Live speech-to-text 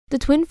The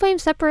twin flame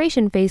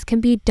separation phase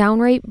can be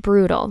downright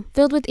brutal.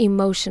 Filled with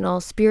emotional,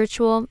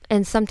 spiritual,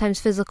 and sometimes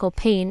physical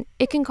pain,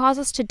 it can cause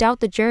us to doubt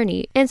the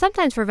journey and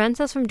sometimes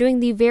prevents us from doing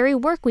the very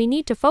work we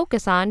need to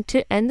focus on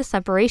to end the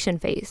separation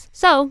phase.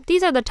 So,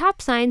 these are the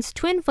top signs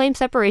twin flame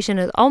separation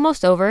is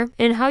almost over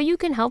and how you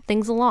can help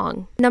things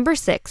along. Number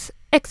 6.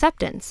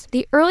 Acceptance.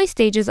 The early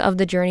stages of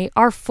the journey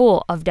are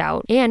full of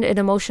doubt and an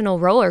emotional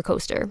roller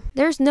coaster.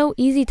 There's no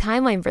easy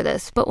timeline for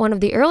this, but one of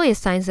the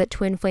earliest signs that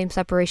twin flame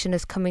separation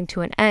is coming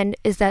to an end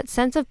is that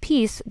sense of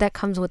peace that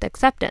comes with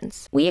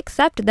acceptance. We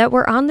accept that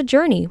we're on the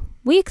journey.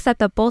 We accept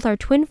that both our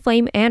twin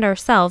flame and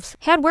ourselves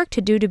had work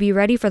to do to be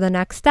ready for the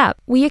next step.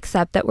 We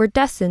accept that we're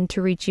destined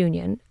to reach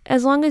union,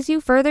 as long as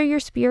you further your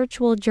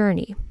spiritual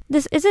journey.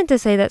 This isn't to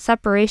say that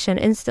separation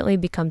instantly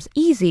becomes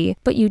easy,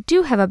 but you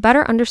do have a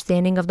better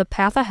understanding of the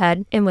path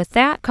ahead, and with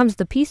that comes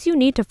the peace you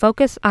need to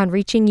focus on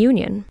reaching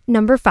union.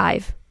 Number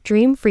 5.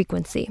 Dream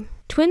frequency.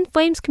 Twin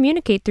flames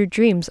communicate through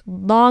dreams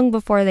long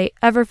before they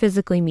ever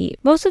physically meet.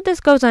 Most of this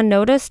goes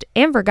unnoticed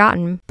and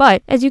forgotten,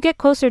 but as you get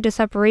closer to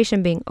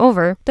separation being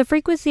over, the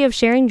frequency of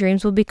sharing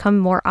dreams will become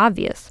more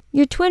obvious.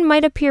 Your twin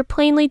might appear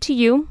plainly to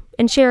you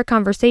and share a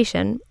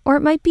conversation, or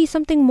it might be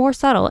something more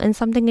subtle and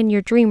something in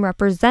your dream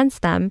represents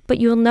them, but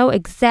you'll know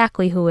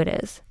exactly who it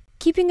is.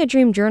 Keeping a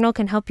dream journal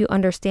can help you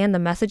understand the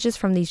messages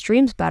from these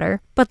dreams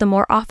better, but the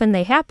more often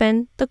they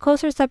happen, the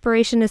closer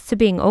separation is to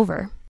being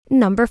over.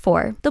 Number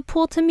 4. The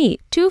pull to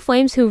meet. Two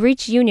flames who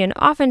reach union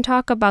often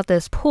talk about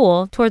this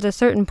pull towards a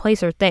certain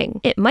place or thing.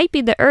 It might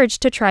be the urge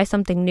to try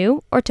something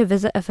new or to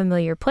visit a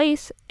familiar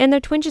place, and their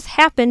twin just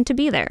happened to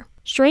be there.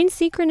 Strange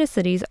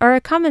synchronicities are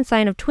a common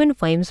sign of twin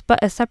flames, but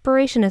as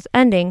separation is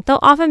ending, they'll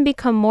often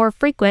become more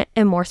frequent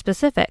and more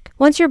specific.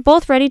 Once you're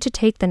both ready to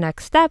take the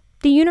next step,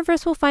 the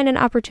universe will find an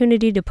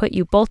opportunity to put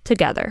you both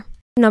together.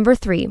 Number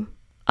 3.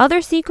 Other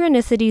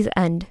synchronicities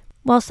end.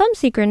 While some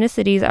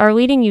synchronicities are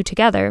leading you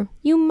together,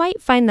 you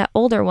might find that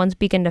older ones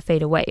begin to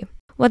fade away.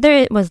 Whether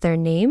it was their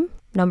name,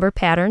 number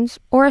patterns,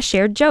 or a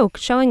shared joke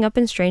showing up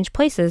in strange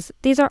places,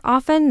 these are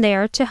often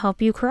there to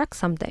help you correct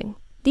something.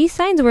 These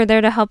signs were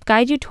there to help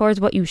guide you towards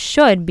what you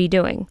should be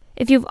doing.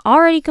 If you've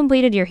already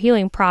completed your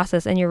healing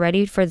process and you're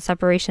ready for the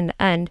separation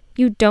to end,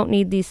 you don't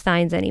need these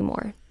signs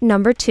anymore.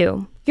 Number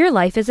 2. Your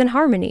life is in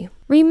harmony.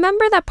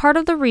 Remember that part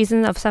of the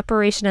reason of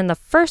separation in the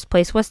first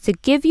place was to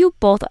give you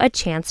both a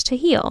chance to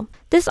heal.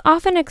 This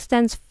often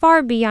extends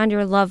far beyond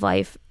your love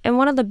life, and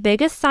one of the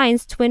biggest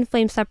signs twin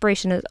flame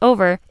separation is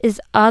over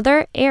is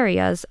other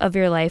areas of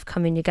your life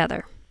coming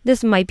together.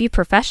 This might be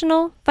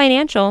professional,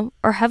 financial,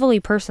 or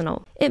heavily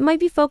personal. It might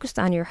be focused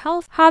on your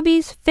health,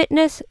 hobbies,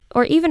 fitness,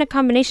 or even a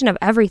combination of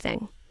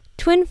everything.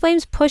 Twin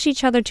flames push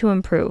each other to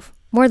improve.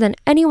 More than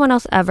anyone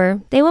else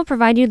ever, they will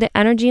provide you the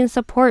energy and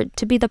support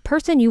to be the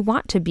person you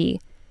want to be.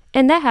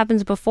 And that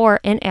happens before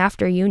and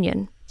after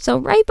union. So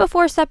right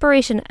before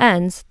separation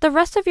ends, the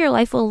rest of your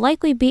life will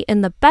likely be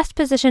in the best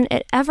position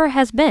it ever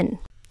has been.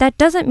 That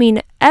doesn't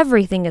mean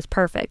everything is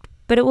perfect,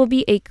 but it will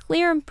be a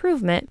clear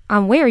improvement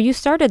on where you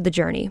started the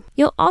journey.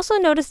 You'll also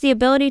notice the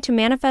ability to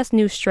manifest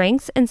new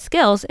strengths and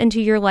skills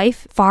into your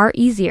life far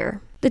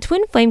easier. The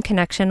twin flame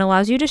connection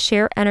allows you to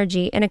share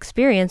energy and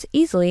experience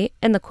easily,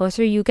 and the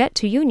closer you get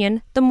to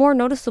union, the more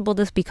noticeable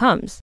this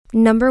becomes.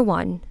 Number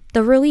 1.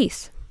 The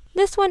release.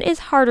 This one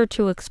is harder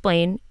to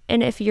explain,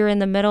 and if you're in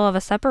the middle of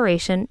a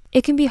separation,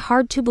 it can be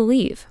hard to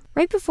believe.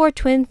 Right before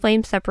twin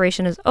flame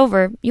separation is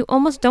over, you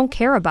almost don't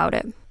care about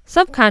it.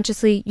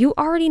 Subconsciously, you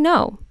already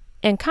know.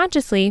 And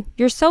consciously,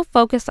 you're so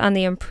focused on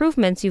the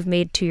improvements you've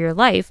made to your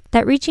life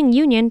that reaching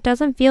union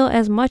doesn't feel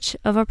as much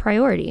of a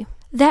priority.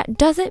 That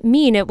doesn't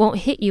mean it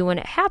won't hit you when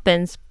it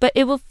happens, but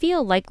it will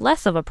feel like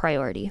less of a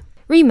priority.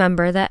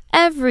 Remember that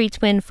every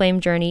twin flame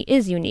journey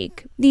is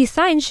unique. These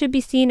signs should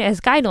be seen as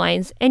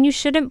guidelines, and you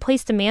shouldn't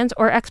place demands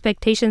or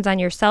expectations on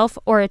yourself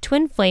or a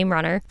twin flame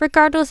runner,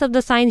 regardless of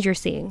the signs you're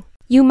seeing.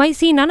 You might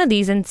see none of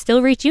these and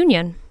still reach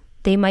union.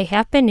 They might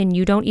happen and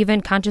you don't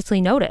even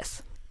consciously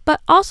notice.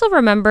 But also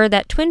remember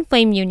that twin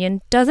flame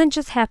union doesn't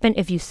just happen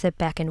if you sit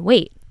back and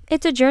wait.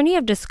 It's a journey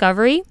of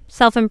discovery,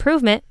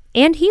 self-improvement,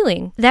 and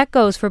healing that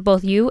goes for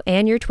both you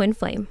and your twin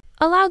flame.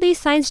 Allow these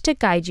signs to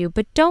guide you,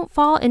 but don't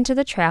fall into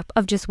the trap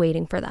of just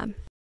waiting for them.